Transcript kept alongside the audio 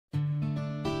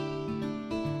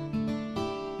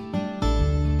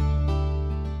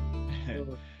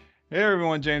Hey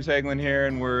everyone, James Hagglund here,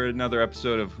 and we're another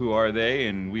episode of Who Are They?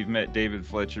 And we've met David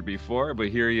Fletcher before, but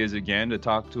here he is again to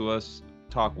talk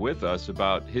with us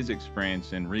about his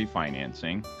experience in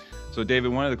refinancing. So,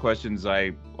 David, one of the questions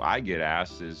I get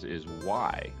asked is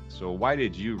why? So, why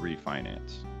did you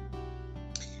refinance?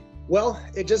 Well,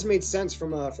 it just made sense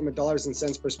from a dollars and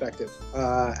cents perspective.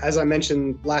 As I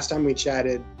mentioned last time we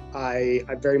chatted, I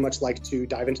very much like to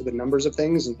dive into the numbers of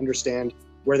things and understand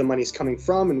where the money's coming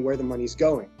from and where the money's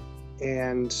going.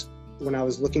 And when I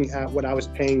was looking at what I was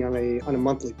paying on a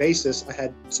monthly basis, I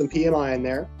had some PMI in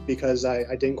there because I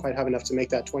didn't quite have enough to make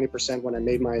that 20% when I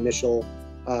made my initial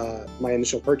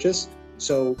purchase.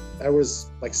 So that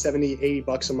was like 70, 80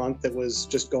 bucks a month that was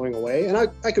just going away. And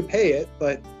I could pay it,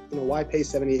 but why pay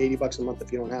 70, 80 bucks a month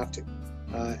if you don't have to?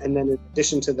 And then in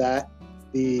addition to that,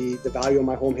 the value of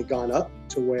my home had gone up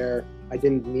to where I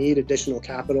didn't need additional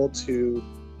capital to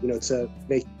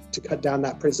cut down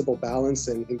that principal balance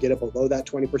and get it below that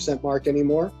 20% mark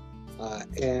anymore.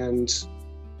 And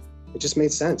it just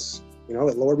made sense. It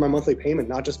lowered my monthly payment,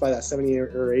 not just by that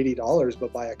 $70 or $80,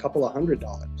 but by a couple of $100.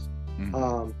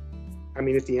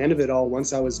 Mm-hmm. At the end of it all,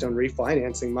 once I was done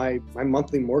refinancing, my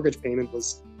monthly mortgage payment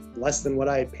was less than what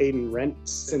I had paid in rent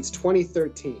since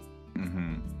 2013.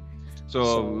 Mm-hmm.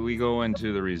 So we go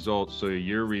into the results. So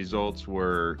your results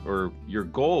were, or your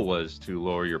goal was to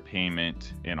lower your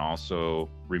payment and also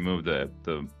remove the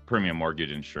premium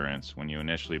mortgage insurance when you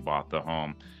initially bought the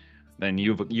home. Then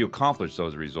you accomplished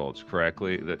those results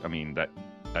correctly.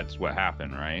 That's what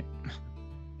happened, right?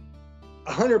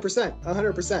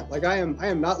 100%. Like I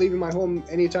am not leaving my home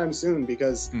anytime soon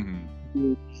because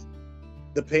mm-hmm.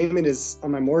 the payment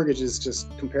on my mortgage is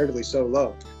just comparatively so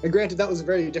low. And granted, that was a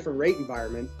very different rate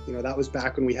environment. That was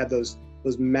back when we had those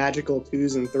magical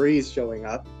 2s and 3s showing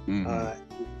up. Mm-hmm.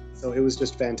 So it was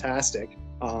just fantastic.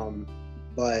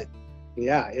 But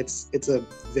yeah, it's a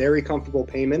very comfortable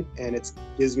payment, and it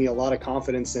gives me a lot of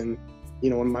confidence in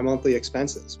my monthly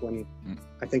expenses. When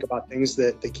I think about things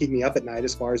that keep me up at night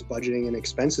as far as budgeting and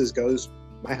expenses goes,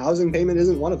 my housing payment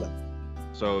isn't one of them.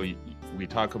 So we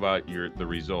talk about the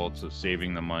results of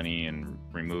saving the money and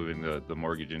removing the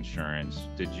mortgage insurance.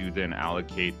 Did you then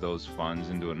allocate those funds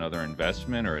into another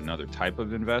investment or another type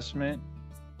of investment?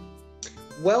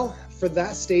 Well, for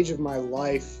that stage of my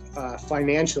life,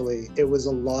 financially, it was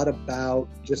a lot about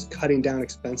just cutting down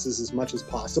expenses as much as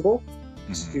possible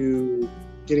mm-hmm. to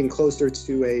getting closer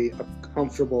to a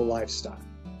comfortable lifestyle.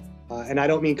 And I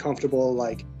don't mean comfortable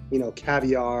like,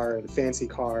 caviar and fancy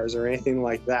cars or anything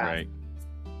like that. Right.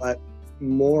 But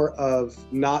more of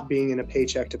not being in a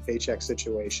paycheck to paycheck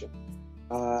situation.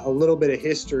 A little bit of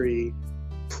history: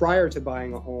 prior to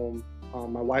buying a home,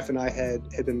 my wife and I had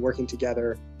been working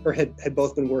together, or had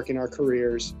both been working our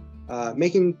careers,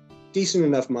 making decent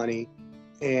enough money,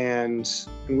 and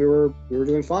we were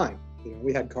doing fine.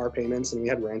 We had car payments and we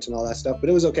had rent and all that stuff, but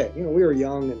it was okay. We were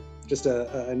young and just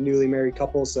a newly married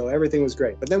couple, so everything was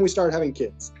great. But then we started having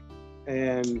kids,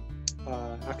 and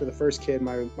after the first kid,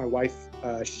 my wife,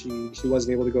 she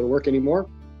wasn't able to go to work anymore,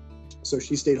 so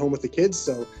she stayed home with the kids.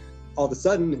 So all of a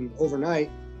sudden and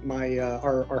overnight,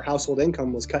 our household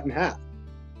income was cut in half,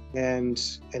 and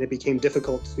it became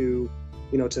difficult to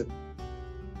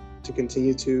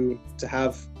continue to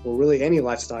have, well, really any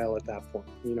lifestyle at that point.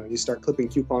 You start clipping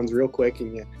coupons real quick,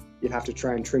 and you have to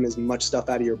try and trim as much stuff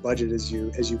out of your budget as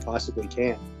you possibly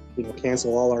can.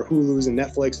 Cancel all our Hulus and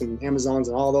Netflix and Amazons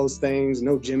and all those things.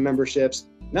 No gym memberships,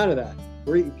 none of that.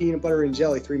 We're eating peanut butter and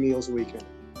jelly 3 meals a week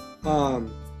now.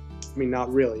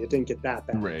 Not really. It didn't get that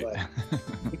bad, right. But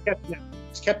we had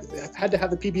to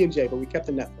have the PB&J, but we kept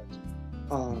the Netflix.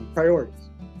 Priorities.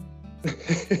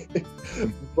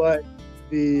 But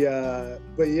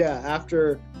yeah,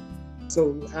 after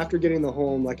getting the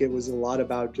home, like, it was a lot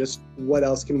about just what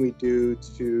else can we do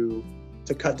to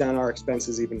cut down our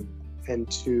expenses even,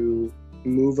 and to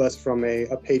move us from a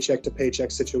paycheck to paycheck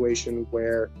situation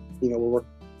where we're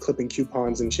clipping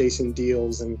coupons and chasing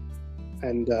deals and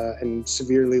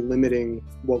severely limiting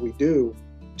what we do,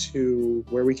 to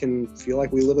where we can feel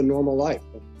like we live a normal life,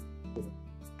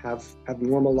 have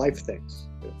normal life things,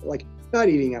 like not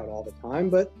eating out all the time,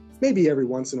 but maybe every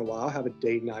once in a while have a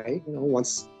date night,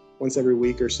 once every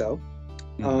week or so.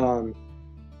 Mm-hmm.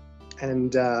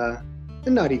 And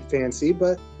not eat fancy,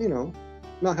 but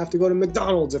not have to go to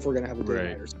McDonald's if we're gonna have a date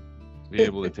night or something. Be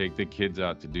able to take the kids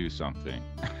out to do something.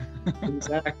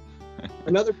 Exactly.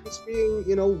 Another piece being,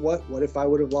 what if I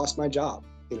would have lost my job,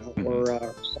 mm-hmm.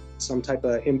 or some type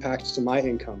of impact to my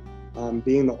income,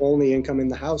 being the only income in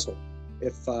the household.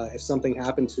 If something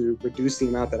happened to reduce the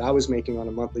amount that I was making on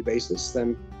a monthly basis,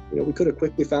 then we could have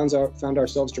quickly found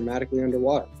ourselves dramatically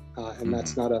underwater, and mm-hmm.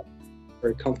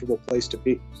 very comfortable place to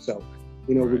be. So,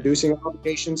 Right. reducing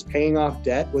obligations, paying off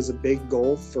debt was a big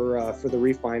goal for the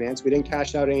refinance. We didn't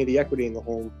cash out any of the equity in the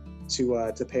home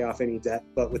to pay off any debt,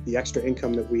 but with the extra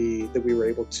income that we were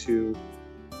able to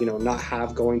not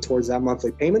have going towards that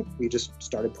monthly payment, we just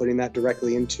started putting that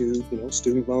directly into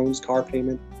student loans, car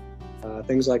payment,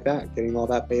 things like that, getting all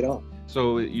that paid off.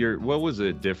 So what was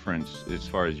the difference as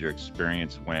far as your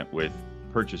experience went with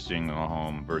purchasing a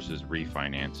home versus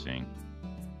refinancing?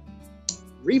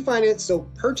 Refinance, so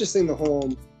purchasing the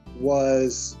home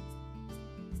was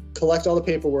collect all the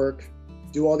paperwork,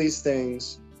 do all these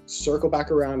things, circle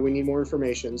back around, we need more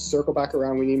information, circle back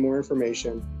around, we need more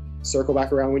information, circle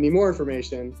back around, we need more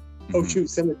information. Mm-hmm. Oh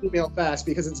shoot, send an email fast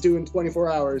because it's due in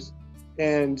 24 hours,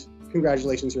 and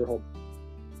congratulations, you're home.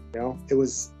 It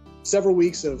was several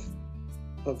weeks of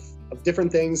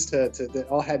different things that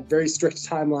all had very strict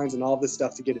timelines and all of this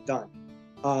stuff to get it done.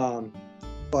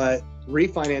 But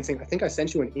refinancing, I think I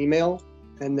sent you an email,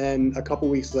 and then a couple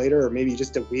weeks later, or maybe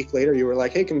just a week later, you were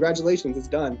like, "Hey, congratulations, it's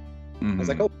done." Mm-hmm. I was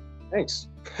like, "Oh, thanks."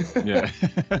 Yeah.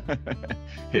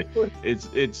 You've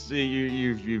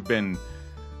been,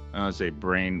 I would say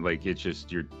it's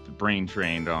just you're brain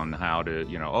trained on how to,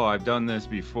 I've done this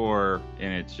before,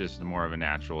 and it's just more of a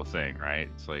natural thing, right?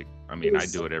 It's like, I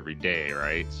do it every day,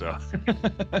 right? So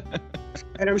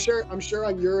and I'm sure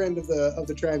on your end of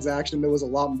the transaction there was a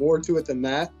lot more to it than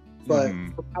that, but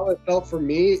from how it felt for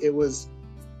me, it was,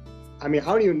 I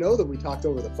don't even know that we talked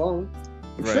over the phone.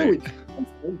 I'm sure we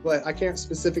did, but I can't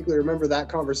specifically remember that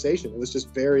conversation. It was just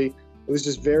very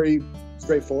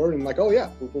straightforward and like, oh yeah,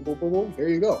 boom, boom, boom, boom, boom, here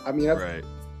you go. I've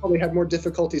probably had more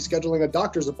difficulty scheduling a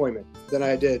doctor's appointment than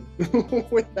I did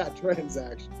with that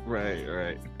transaction.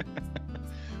 Right.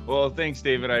 Well, thanks,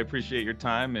 David. I appreciate your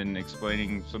time and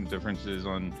explaining some differences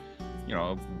on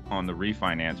the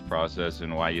refinance process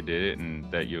and why you did it,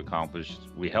 and that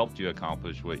we helped you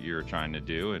accomplish what you were trying to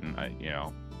do. And I,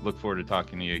 look forward to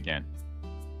talking to you again.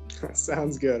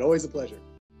 Sounds good. Always a pleasure.